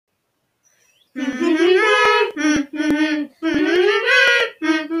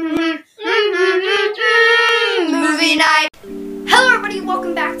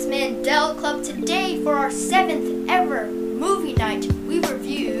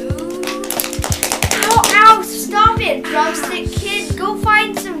Drumstick Kid, go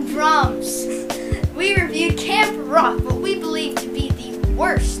find some drums. We reviewed Camp Rock, what we believe to be the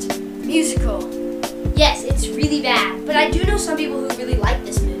worst musical. Yes, it's really bad, but I do know some people who really like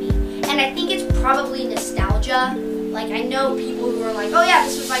this movie, and I think it's probably nostalgia. Like, I know people who are like, oh yeah,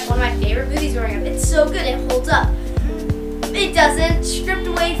 this was like one of my favorite movies growing up. It's so good, it holds up. It doesn't. Stripped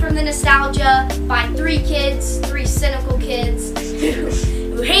away from the nostalgia by three cynical kids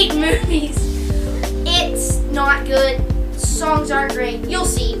who hate movies. It's not good. Songs aren't great. You'll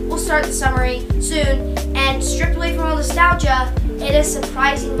see. We'll start the summary soon. And stripped away from all nostalgia, it is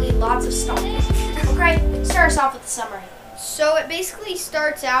surprisingly lots of story. Okay, start us off with the summary. So it basically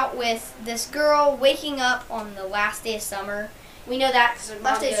starts out with this girl waking up on the last day of summer. We know that because her mom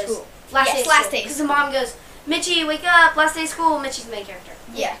Last day of goes, school. Last day. Because the mom goes, Mitchie, wake up, last day of school. Mitchie's the main character.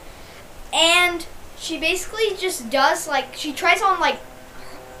 Yeah. And she basically just does, like, she tries on, like,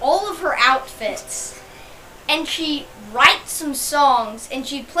 all of her outfits. And she writes some songs, and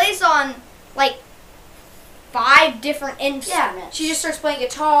she plays on, like, 5 different instruments. Yeah, she just starts playing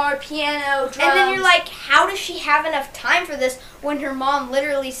guitar, piano, drums. And then you're like, how does she have enough time for this when her mom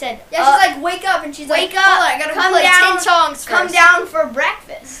literally said, Yeah, she's like, wake up, and she's wake like, up, hold on, I gotta come play down, 10 songs come first. down for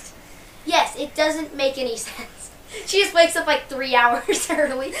breakfast. Yes, it doesn't make any sense. She just wakes up like 3 hours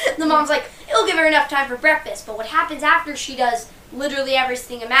early. The mom's like, it'll give her enough time for breakfast. But what happens after she does literally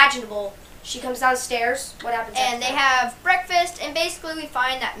everything imaginable? She comes downstairs. What happens after And they that? have breakfast, and basically we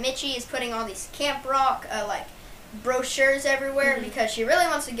find that Mitchie is putting all these Camp Rock, like, brochures everywhere because she really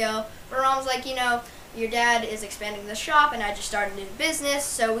wants to go. But her mom's like, you know, your dad is expanding the shop, and I just started a new business,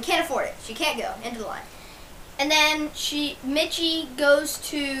 so we can't afford it. She can't go. End of the line. And then Mitchie goes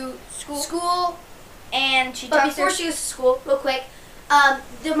to school and she But talks before to she goes to school, real quick,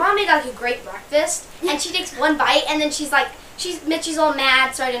 the mom made like a great breakfast, and she takes one bite, and then she's like, Mitchie's all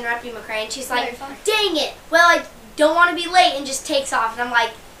mad. Sorry to interrupt you, McCray. And she's No, like, you're fine. dang it. Well, I don't want to be late, and just takes off. And I'm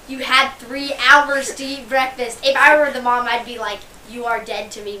like, you had 3 hours to eat breakfast. If I were the mom, I'd be like, you are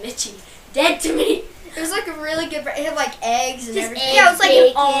dead to me, Mitchie. Dead to me. It was like a really good, it had like eggs and Just everything. eggs, Yeah, it was like bacon,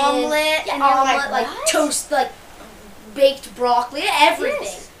 an omelet, yeah, and you're omelet, like, like what? toast, like baked broccoli, everything.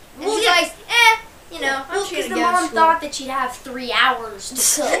 Yes. And Well, he's yeah, like, you know, I'm well, just because gonna the go to mom school. thought that she'd have 3 hours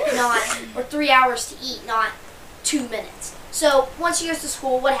to cook, or 3 hours to eat, not 2 minutes. So once she goes to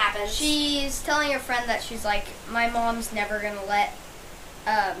school, what happens? She's telling her friend that she's like, my mom's never gonna let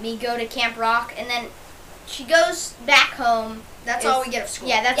me go to Camp Rock, and then she goes back home. That's all we get of school.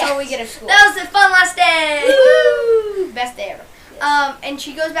 Yeah, that's Yes. all we get of school. That was a fun last day. Woo! Best day ever. Yes. And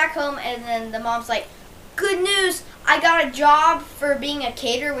she goes back home, and then the mom's like, good news, I got a job for being a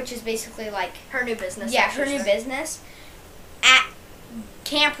caterer, which is basically like, Her new business. yeah, her new business, at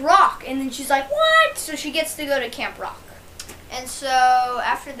Camp Rock. And then she's like, what? So she gets to go to Camp Rock. And so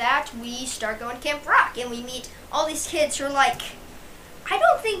after that, we start going to Camp Rock, and we meet all these kids who are like, I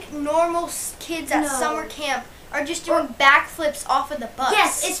don't think normal kids at No. summer camp are just doing backflips off of the bus.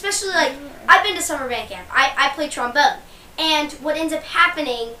 Yes, especially like, I've been to summer band camp. I play trombone. And what ends up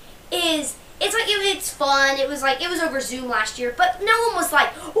happening is, it's like, it's fun. It was over Zoom last year, but no one was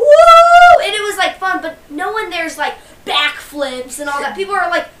like, woo! And it was like fun, but no one there's like backflips and all that. People are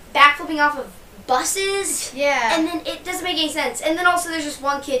like backflipping off of buses. Yeah. And then it doesn't make any sense. And then also there's just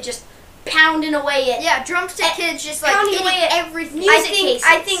one kid just pounding away at Yeah, drumstick kids just like pounding hitting away at everything. music I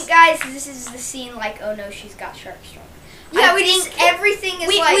cases. think, guys, this is the scene like, oh no, she's got sharp stroke. Yeah, I we think just everything is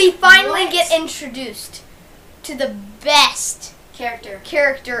we finally what? get introduced to the best character.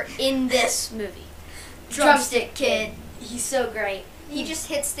 in this movie. Drumstick Kid. He's so great. He just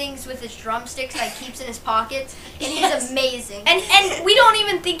hits things with his drumsticks and keeps in his pockets, and Yes. he's amazing. And we don't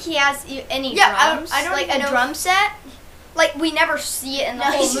even think he has any Yeah, drums. I don't like even a know. drum set. Like we never see it in the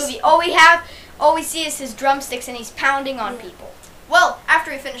No, whole he's just- movie. All we see is his drumsticks, and he's pounding on people. Well,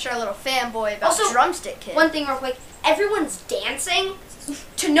 after we finish our little fanboy about Also, Drumstick Kid. One thing real quick, everyone's dancing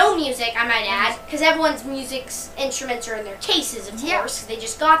to no music, I might add, because everyone's music's instruments are in their cases, of Yeah. course, 'cause they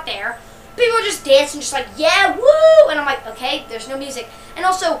just got there. People are just dancing, just like, yeah, woo! And I'm like, okay, there's no music. And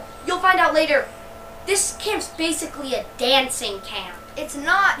also, you'll find out later, this camp's basically a dancing camp. It's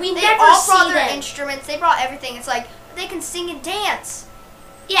not. We they never all brought see their them. instruments. They brought everything. It's like they can sing and dance.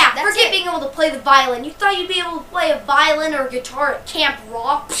 Yeah, That's forget it. being able to play the violin. You thought you'd be able to play a violin or a guitar at Camp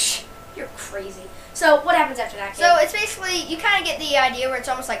Rock? Psh, you're crazy. So, what happens after that, kid? So it's basically, you kind of get the idea where it's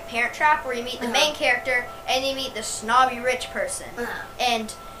almost like Parent Trap, where you meet the Uh-huh. main character and you meet the snobby rich person. Uh-huh.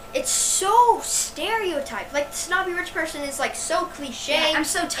 And it's so stereotyped. Like, the snobby rich person is like so cliche. Yeah, I'm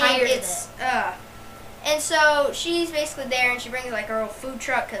so tired of it's, And so she's basically there, and she brings like her old food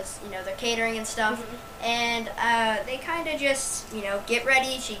truck because, you know, they're catering and stuff. Mm-hmm. And they kind of just, you know, get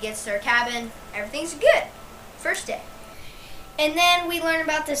ready. She gets to her cabin. Everything's good. First day. And then we learn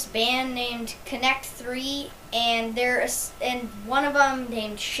about this band named Connect 3, and one of them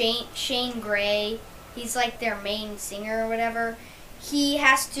named Shane Gray. He's like their main singer or whatever. He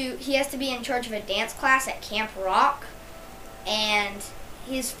has to be in charge of a dance class at Camp Rock, and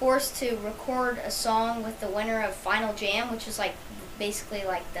he's forced to record a song with the winner of Final Jam, which is like basically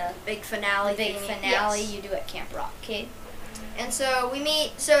like the big finale. Yes. You do at Camp Rock, okay? And so we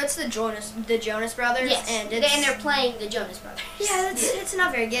meet. So it's the Jonas Brothers. Yes, and they're playing the Jonas Brothers. Yeah, it's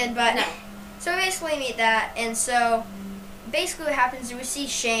not very good, but no. So we basically meet that, and so basically what happens is we see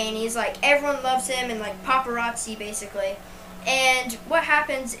Shane. He's like, everyone loves him, and like paparazzi basically. And what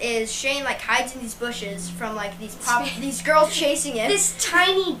happens is Shane like hides in these bushes from like these girls chasing him. This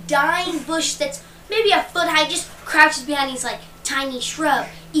tiny dying bush that's maybe a foot high just crouches behind these like tiny shrub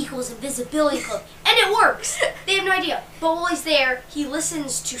equals invisibility cloak, and it works. They have no idea. But while he's there, he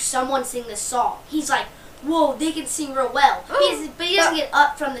listens to someone sing this song. He's like, whoa, they can sing real well. But he doesn't get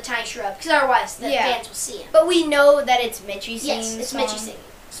up from the tiny shrub, because otherwise the fans will see him. But we know that it's Mitchie singing Yes, the it's song. Mitchie singing.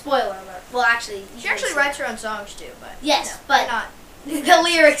 Spoiler alert. Well, actually... She actually writes her own songs, too, but... Yes, no, but not. The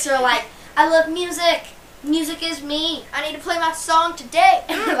lyrics are like, I love music. Music is me. I need to play my song today.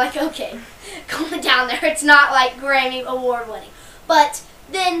 And we're like, okay, calm it down there. It's not like Grammy Award winning. But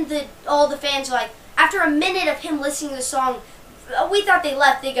then all the fans are like, after a minute of him listening to the song, we thought they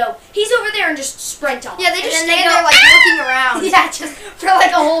left. They go, he's over there, and just sprint off. Yeah, they just and stand they go, there like looking around. Yeah, just for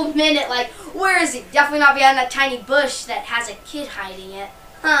like a whole minute. Like, where is he? Definitely not behind that tiny bush that has a kid hiding it.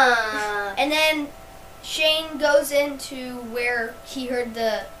 Huh. And then Shane goes into where he heard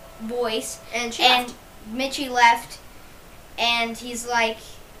the voice, And Mitchie left, and he's like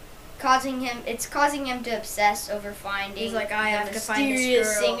causing him to obsess over finding. He's like, I the have to find this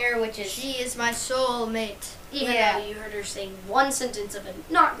mysterious girl. singer, which is She is my soulmate. Even though you heard her sing one sentence of a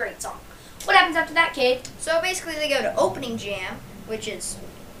not great song. What happens after that, Kate? So basically, they go to opening jam, which is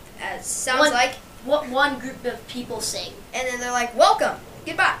sounds One- like, What one group of people sing? and then they're like, welcome,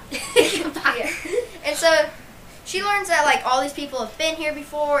 goodbye. Goodbye. Yeah. And so she learns that like all these people have been here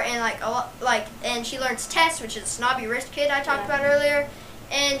before, and and she learns Tess, which is the snobby rich kid I talked about earlier,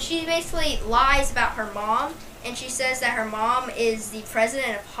 and she basically lies about her mom, and she says that her mom is the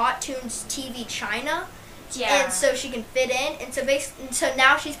president of Hot Tunes TV China, Yeah. and so she can fit in, and so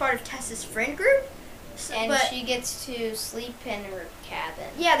now she's part of Tess's friend group, and she gets to sleep in her cabin.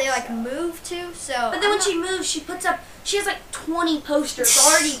 Yeah, they like move to. So, But then when she moves, she has like 20 posters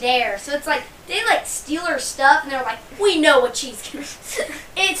already there. So it's like, they like steal her stuff and they're like, we know what she's going to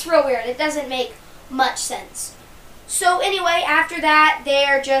It's real weird. It doesn't make much sense. So anyway, after that,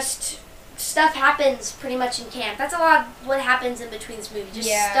 stuff happens pretty much in camp. That's a lot of what happens in between this movie. Just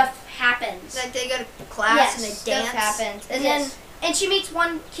stuff happens. like they go to class and they Stuff dance. happens, and And she meets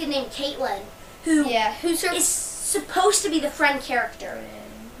one kid named Caitlin, who's supposed to be the friend character,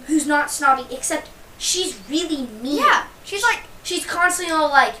 who's not snobby, except she's really mean. Yeah, she's constantly all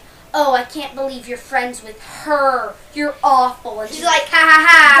like, oh, I can't believe you're friends with her. You're awful. And she's like, ha ha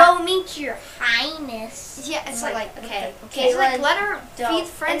ha. Go meet your highness. Yeah, it's like okay. It's like, let her don't. feed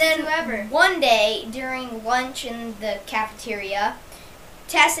friends And to whoever. One day during lunch in the cafeteria,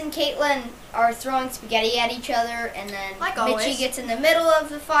 Tess and Caitlin are throwing spaghetti at each other, and then Like always. Mitchie gets in the middle of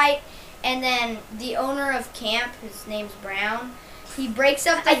the fight, and then the owner of camp, his name's Brown, he breaks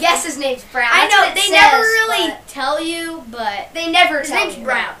up the I guess his name's Brown. I That's know, what it they says, never really but tell you, but They never His tell name's you.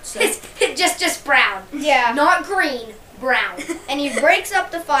 Brown, so- It's just Brown. yeah. Not green, Brown. And he breaks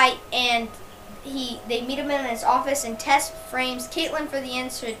up the fight, and they meet him in his office, and Tess frames Caitlin for the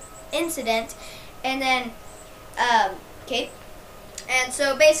incident, and then Kate. And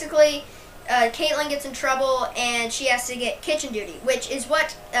so basically, Caitlin gets in trouble, and she has to get kitchen duty, which is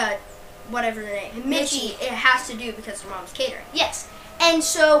what, whatever the name, Mitchie, it has to do because her mom's catering. Yes. And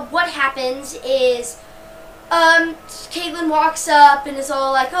so what happens is Caitlin walks up and is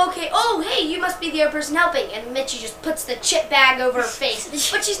all like, okay, oh, hey, you must be the other person helping. And Mitchie just puts the chip bag over her face.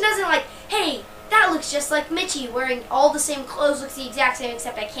 But she doesn't like, hey, that looks just like Mitchie, wearing all the same clothes, looks the exact same,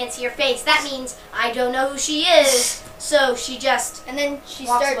 except I can't see her face. That means I don't know who she is. So she just And then she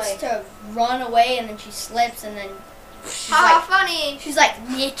walks starts away. to run away, and then she slips, and then Haha, funny. she's like,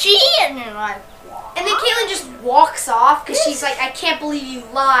 Mitchie, and then like, And then Caitlin just walks off because she's like, I can't believe you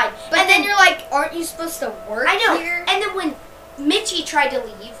lied. and then you're like, aren't you supposed to work I know. here? And then when Mitchie tried to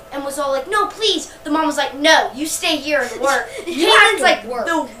leave and was all like, no, please, the mom was like, no, you stay here and work. You have Caitlin's to like work.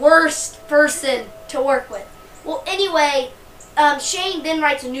 the worst person to work with. Well, anyway, Shane then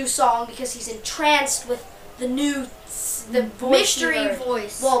writes a new song because he's entranced with the voice Mystery he heard,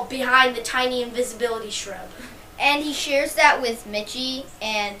 voice. well, behind the tiny invisibility shrub. And he shares that with Mitchie,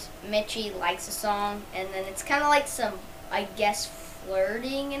 and Mitchie likes the song, and then it's kind of like some I guess,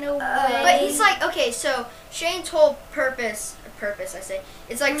 flirting in a way. But he's like, okay, so Shane's whole purpose, I say,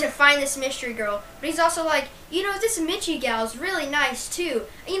 is like to find this mystery girl. But he's also like, this Mitchie gal is really nice too.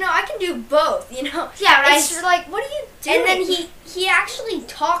 I can do both, Yeah, right. It's like, what are you doing? And then he actually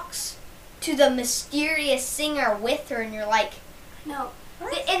talks to the mysterious singer with her, and you're like, No.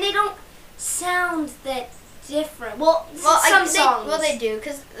 And they don't sound that different. Well, some songs. Well, they do,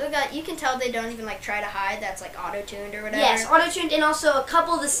 because you can tell they don't even like try to hide that's like auto-tuned or whatever. Yes, auto-tuned, and also a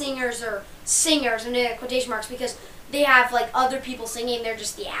couple of the singers are singers, and they're quotation marks, because they have like other people singing, they're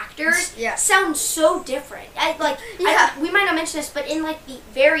just the actors. Yeah. Sound so different. We might not mention this, but in like the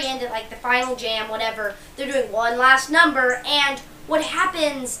very end of like the final jam, whatever, they're doing one last number, and what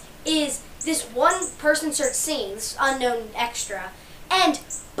happens is this one person starts singing, this unknown extra,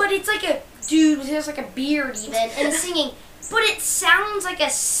 but it's like a dude who has like a beard even, and he's singing, but it sounds like a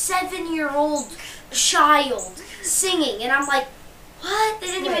 7-year-old child singing, and I'm like, what? They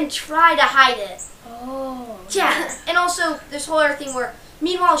didn't even try to hide it. oh. Yeah, and also this whole other thing where,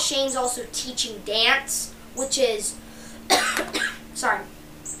 meanwhile, Shane's also teaching dance, which is, sorry,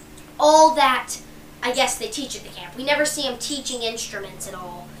 all that I guess they teach at the camp. We never see him teaching instruments at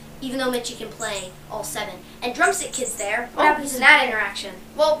all, even though Mitchie can play all 7. And Drumstick Kid's there. What happens in that interaction?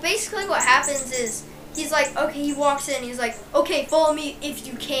 Well, basically what happens is he's like, okay, he walks in, he's like, okay, follow me if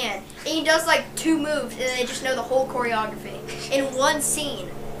you can. And he does like 2 moves, and they just know the whole choreography in one scene.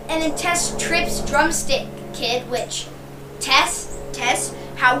 And then Tess trips Drumstick Kid, which, Tess,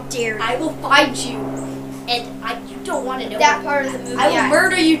 How dare you? I will find you. And you don't want to know That part of the movie, I will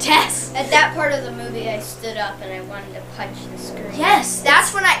murder you, Tess. At that part of the movie, I stood up and I wanted to punch the screen. Yes,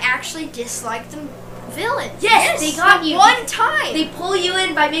 That's when I actually disliked the villain. Yes, they got you. One time. They pull you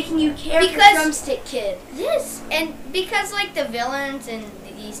in by making you care for Because- Drumstick Kid. Yes, and because like the villains in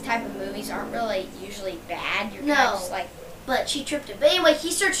these type of movies aren't really usually bad. You're kind No. of just like, But she tripped him. But anyway,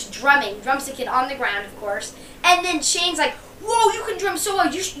 he starts drumming, Drumstick Kid on the ground, of course. And then Shane's like, whoa, you can drum so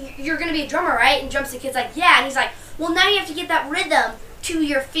well. You're going to be a drummer, right? And Drumstick Kid's like, yeah. And he's like, well, now you have to get that rhythm to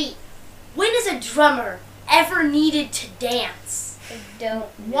your feet. When has a drummer ever needed to dance? I don't.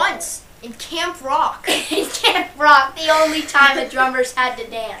 Once in Camp Rock. In Camp Rock, the only time a drummer's had to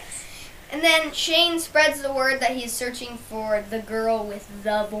dance. And then Shane spreads the word that he's searching for the girl with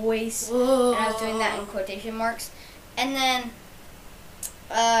the voice. Whoa. And I was doing that in quotation marks. And then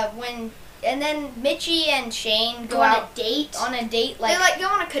Mitchie and Shane Go on a date. on a date, They like go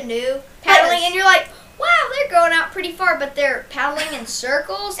on a canoe, paddling, Yes. and you're like, wow, they're going out pretty far, but they're paddling in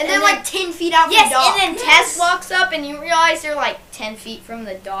circles. and they're like 10 feet out from yes, the dock. and then Tess walks up and you realize they're like 10 feet from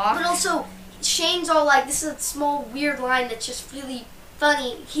the dock. But also, Shane's all like, this is a small, weird line that's just really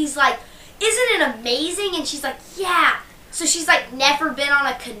funny. He's like, isn't it amazing? And she's like, yeah. So she's like never been on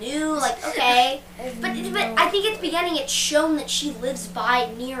a canoe, like, okay. But I think at the beginning it's shown that she lives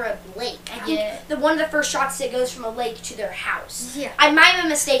near a lake. I think one of the first shots that goes from a lake to their house. Yeah. I might have been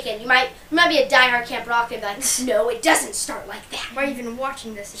mistaken. You might be a diehard Camp Rock and be like, no, it doesn't start like that. Why are you even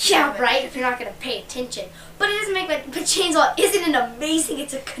watching this? if you Yeah, haven't? right, if you're not going to pay attention. But it doesn't but Shane's all, isn't it amazing?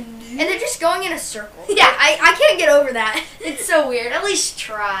 It's a canoe. And they're just going in a circle. Yeah. I can't get over that. It's so weird. At least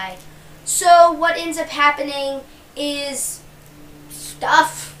try. So what ends up happening is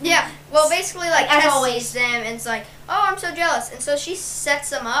stuff. Yeah. Well, basically, like, As Tess always. sees them, and it's like, oh, I'm so jealous. And so she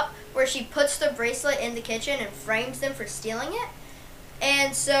sets them up where she puts the bracelet in the kitchen and frames them for stealing it.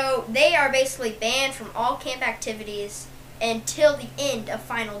 And so they are basically banned from all camp activities until the end of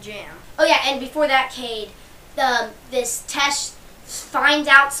Final Jam. Oh yeah, and before that, Cade, this Tess finds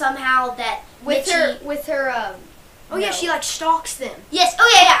out somehow that with Mitchie, her Oh, yeah, she, like, stalks them. Yes.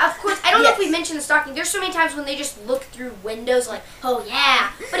 Oh yeah, of course. I don't know if we mentioned the stalking. There's so many times when they just look through windows, like, oh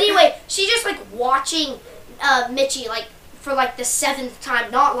yeah. But anyway, she's just like watching Mitchie like for like the 7th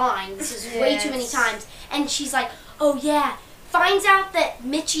time, not lying. This is way too many times, and she's like, oh yeah. Finds out that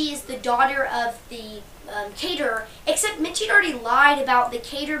Mitchie is the daughter of the caterer, except Mitchie had already lied about the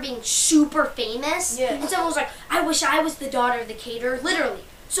caterer being super famous. Yeah. And someone was like, I wish I was the daughter of the caterer, literally.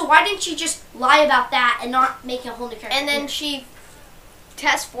 So why didn't she just lie about that and not make a whole new character? and then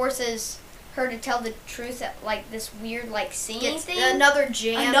Tess forces her to tell the truth at like this weird like singing It's thing. another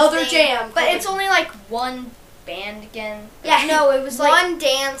jam. Another thing. jam. But it's only like one band again. Yeah. No, it was like One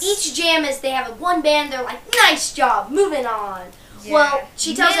dance. Each jam is they have one band, they're like, nice job, moving on. Yeah. Well,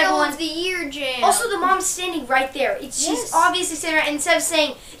 she tells Middle everyone. of the year jam. Also, the mom's standing right there. She's Yes. obviously standing right. And instead of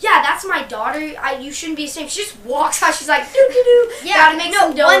saying, yeah, that's my daughter, you shouldn't be ashamed, she just walks out. She's like, doo-doo-doo. Gotta make some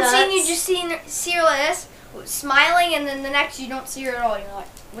one donuts. scene you just see her like this, smiling, and then the next you don't see her at all. You're like,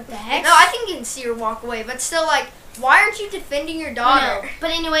 what the heck? No, I think you can see her walk away, but still, like, why aren't you defending your daughter? No.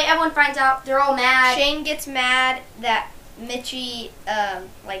 But anyway, everyone finds out. They're all mad. Shane gets mad that Mitchie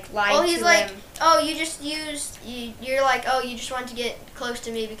like lied Well, he's to like, him. oh, you just you're like, oh, you just want to get close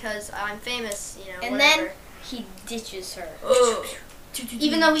to me because I'm famous, And whatever. then he ditches her.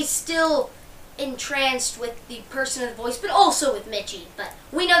 Even though he's still entranced with the person of the voice, but also with Mitchie. But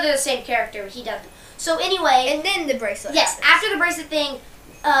we know they're the same character. He doesn't. So anyway, And then the bracelet. yes, happens. after the bracelet thing,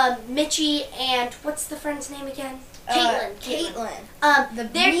 Mitchie and what's the friend's name again? Caitlin. The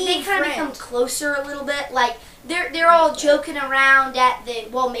They mean kind of friend. become closer a little bit. Like they're all joking around at the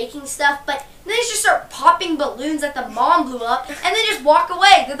making stuff, but then they just start popping balloons that the mom blew up, and then just walk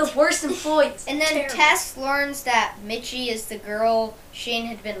away. They're the worst employees. And then Terrible. Tess learns that Mitchie is the girl Shane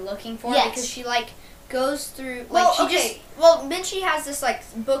had been looking for Yes. because she goes through Well, she okay. just Well, Minchie has this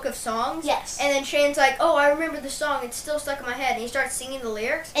book of songs. Yes. And then Shane's like, oh, I remember the song. It's still stuck in my head. And he starts singing the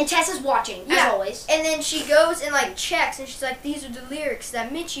lyrics. And Tess is watching, Yeah. as always. And then she goes and checks, and she's like, these are the lyrics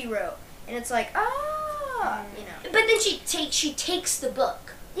that Mitchie wrote. And it's like, But then she takes the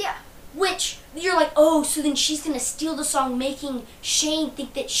book. Yeah. Which, you're like, oh, so then she's going to steal the song, making Shane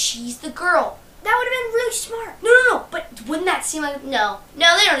think that she's the girl. That would have been really smart. No, but wouldn't that seem like... No, they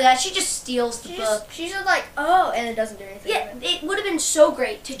don't do that. She just steals the book. She's just like, oh, and it doesn't do anything. Yeah, it would have been so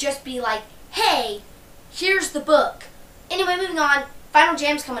great to just be like, hey, here's the book. Anyway, moving on. Final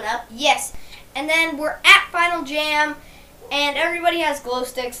Jam's coming up. yes. And then we're at Final Jam, and everybody has glow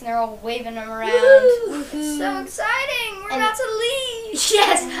sticks, and they're all waving them around. Woo! It's so exciting. We're And- about to leave.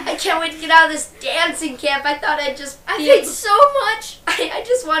 Yes, I can't wait to get out of this dancing camp. I thought I'd just... I be paid able- so much. I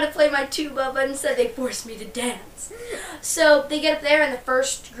just want to play my tuba, but instead they forced me to dance. So they get up there, and the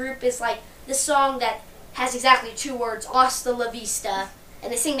first group is the song that has exactly 2 words, Hasta la Vista,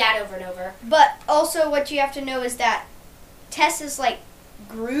 and they sing that over and over. But also what you have to know is that Tess's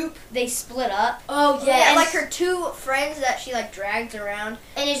group, they split up. Oh, Yeah, yes. her 2 friends that she drags around.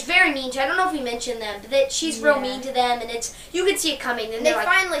 And it's very mean to, I don't know if we mentioned them, but that she's real Yeah. mean to them, and you can see it coming. And And they they're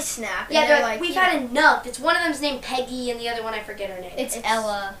finally snap. And yeah, they're they're like, we've you had know, enough. It's one of them's named Peggy, and the other one, I forget her name. It's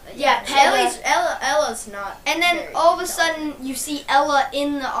Ella. Yeah, Peggy. Ella's not. And then very all of a intelligent. sudden, you see Ella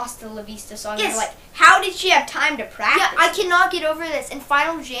in the Hasta la Vista song. Yes. And you're like, how did she have time to practice? Yeah, I cannot get over this. In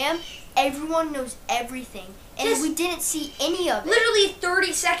Final Jam, everyone knows everything. And Yes. we didn't see any of it. Literally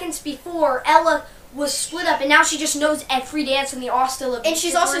 30 seconds before, Ella was split up, and now she just knows every dance in the Hasta la Vista And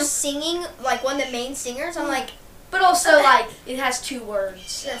she's also group. singing one of the main singers. I'm like, But also, it has 2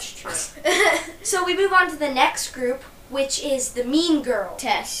 words. that's true. So we move on to the next group, which is the mean girl,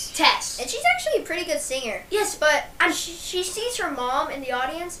 Tess. Tess. And she's actually a pretty good singer. Yes, But she sees her mom in the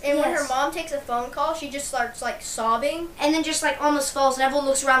audience, and when her Yes. mom takes a phone call, she just starts sobbing. and then just almost falls, and everyone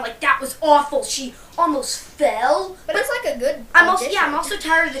looks around like that was awful. She almost fell. But it's a good I'm audition. also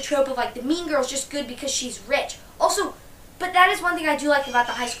tired of the trope of the mean girl's just good because she's rich. Also, but that is one thing I do like about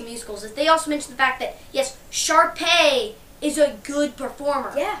the High School Musicals is they also mention the fact that yes, Sharpay is a good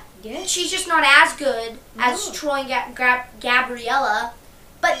performer. Yeah. Yeah. She's just not as good as No. Troy and Gabriella.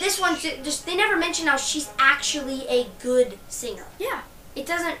 But this one, just they never mention how she's actually a good singer. Yeah. It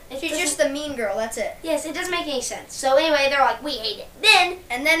doesn't. She's doesn't- just the mean girl, that's it. Yes, it doesn't make any sense. So anyway, they're like, we hate it. Then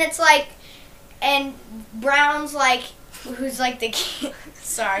And then it's And Brown's who's the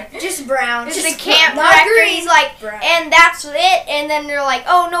sorry. just Brown. Just Just the camp not director, green, he's like, Brown. and that's it. And then they're like,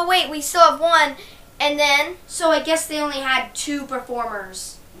 oh, no, wait, we still have one. And then, so I guess they only had 2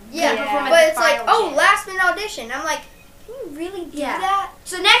 performers. Yeah, Yeah. Perform at but the it's final oh, jam. last minute audition. I'm like, can you really do Yeah. that?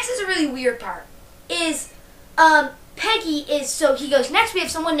 So next is a really weird part. Is Peggy is so he goes, next we have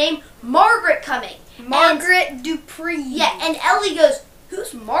someone named Margaret coming. Margaret Dupree. And, yeah, and Ellie goes,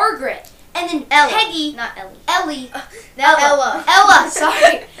 who's Margaret? And then Ella, Peggy, not Ellie. Ellie, Ella.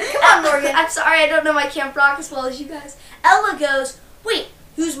 sorry. Come on, Morgan. I'm sorry, I don't know my Camp Rock as well as you guys. Ella goes, wait,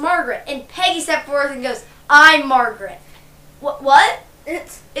 who's Margaret? And Peggy steps forward and goes, I'm Margaret. What?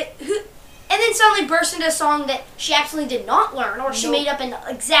 It's Who? And then suddenly bursts into a song that she absolutely did not learn, or she Nope. made up in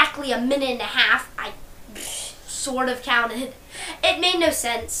exactly a minute and a half. I sort of counted. It made no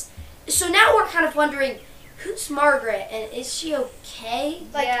sense. So now we're kind of wondering, who's Margaret, and is she okay?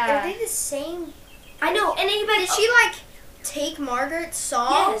 Yeah. are they the same? I know, and anybody... Did she take Margaret's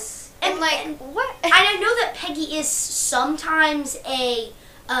song? Yes. And what? I know that Peggy is sometimes a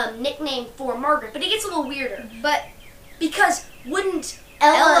nickname for Margaret, but it gets a little weirder. But Because wouldn't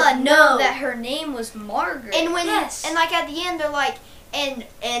Ella Ella know that her name was Margaret. and when Yes. and at the end they're like, and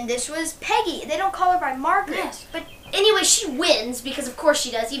this was Peggy. They don't call her by Margaret. Yes, but anyway, she wins because of course she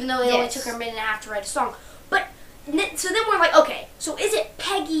does, even though it only Yes. took her a minute and a half to write a song. But so then we're like, okay, so is it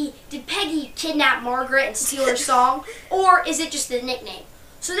Peggy? Did Peggy kidnap Margaret and steal her song, or is it just the nickname?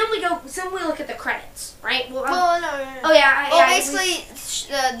 So then we look at the credits, right? Well, Well, no. oh yeah, Well, yeah, basically,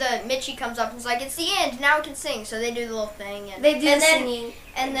 the Mitchie comes up and is like, it's the end. Now we can sing. So they do the little thing. And They do the then, singing.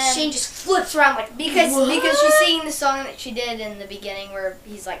 And then Shane just flips around like, because what? she's singing the song that she did in the beginning where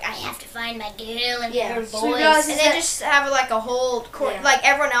he's like, I have to find my girl and Yeah. her So we voice. realize and that- they just have like a whole Yeah. like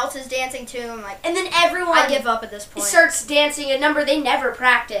everyone else is dancing too. I'm like, And then everyone I give up at this point. starts dancing a number they never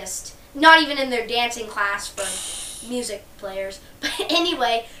practiced. Not even in their dancing class for music players. But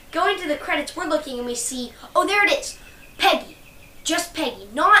anyway, going to the credits, we're looking and we see, oh, there it is. Peggy. Just Peggy.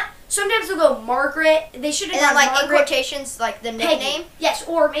 Not, sometimes they'll go Margaret. They should have And then gone like Margaret. in quotations, like the Peggy. nickname. Yes,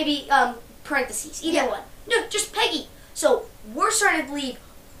 or maybe parentheses. Either Yeah. one. No, just Peggy. So we're starting to believe,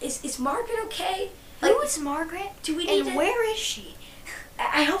 is Margaret okay? Like, Who is Margaret? do we need And to... where is she?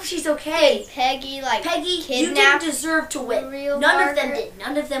 I hope she's okay. Peggy, like, Peggy, you didn't kidnapped deserve to win. real None of them Margaret? did.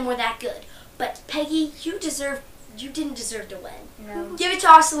 None of them were that good. But Peggy, you didn't deserve to win. No. Give it to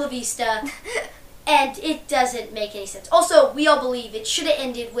Hasta La Vista, and it doesn't make any sense. Also, we all believe it should have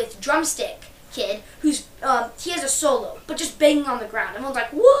ended with Drumstick Kid, who's he has a solo, but just banging on the ground. Everyone's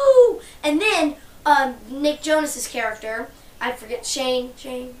like, woo! And then Nick Jonas's character, I forget, Shane.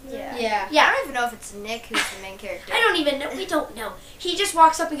 Yeah. Yeah. I don't even know if it's Nick who's the main character. I don't even know. We don't know. He just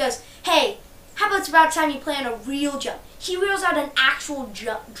walks up and goes, hey, how about it's about time you play on a real drum? He wheels out an actual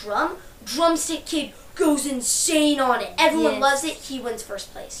drum. Drumstick Kid goes insane on it. Everyone Yes. loves it. He wins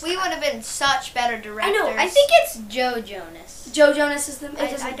first place. We would have been such better directors. know. I think it's Joe Jonas. Joe Jonas is the...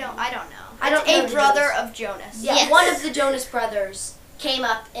 I don't know. I don't It's know a the brother Jonas. of Jonas. Yeah, Yes. one of the Jonas brothers came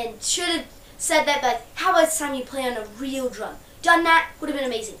up and should have said that, like, how about it's time you play on a real drum? Done that, would have been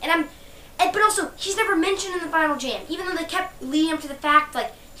amazing. But also, he's never mentioned in the final jam, even though they kept leading up to the fact,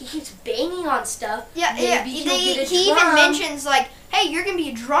 like, he keeps banging on stuff. Yeah, maybe he'll get a he even drum. mentions like, "Hey, you're gonna be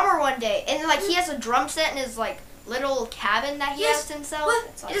a drummer one day," and like he has a drum set in his like little cabin that he Yes, has to himself. Well,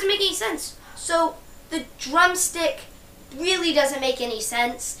 It's it like- doesn't make any sense. So the drumstick really doesn't make any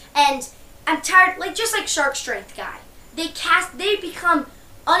sense, and I'm tired. Like just like Shark Strength Guy, they become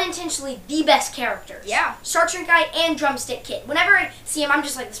unintentionally the best characters. Yeah. Shark Strength Guy and Drumstick Kid. Whenever I see him, I'm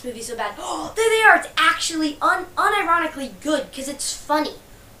just like, this movie's so bad. Oh, there they are. It's actually unironically good because it's funny.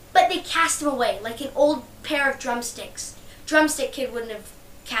 But they cast him away like an old pair of drumsticks. Drumstick Kid wouldn't have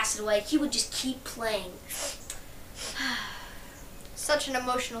cast it away. He would just keep playing. Such an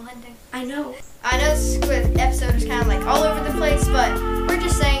emotional ending. I know. I know this episode is kind of like all over the place, but we're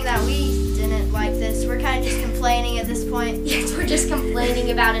just saying that we didn't like this. We're kind of just complaining at this point. Yes, we're just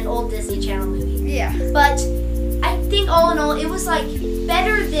complaining about an old Disney Channel movie. Yeah. But I think all in all, it was like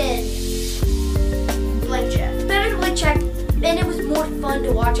better than Blank check. and it was more fun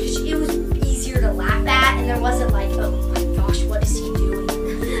to watch because it was easier to laugh at, and there wasn't like, oh my gosh, what is he doing?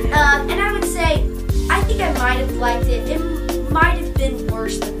 And I would say, I think I might have liked it. It might have been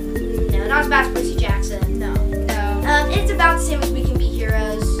worse than, no, not as bad as Percy Jackson. No. It's about the same as We Can Be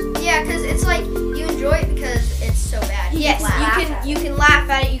Heroes. Yeah, because it's like you enjoy it because it's so bad. Yes, laugh at you can laugh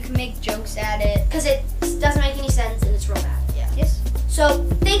at it, you can make jokes at it. Because it doesn't make any sense and it's real bad. Yeah. Yes. So,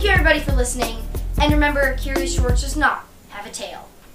 thank you everybody for listening. And remember, Curious Shorts does not have a tail.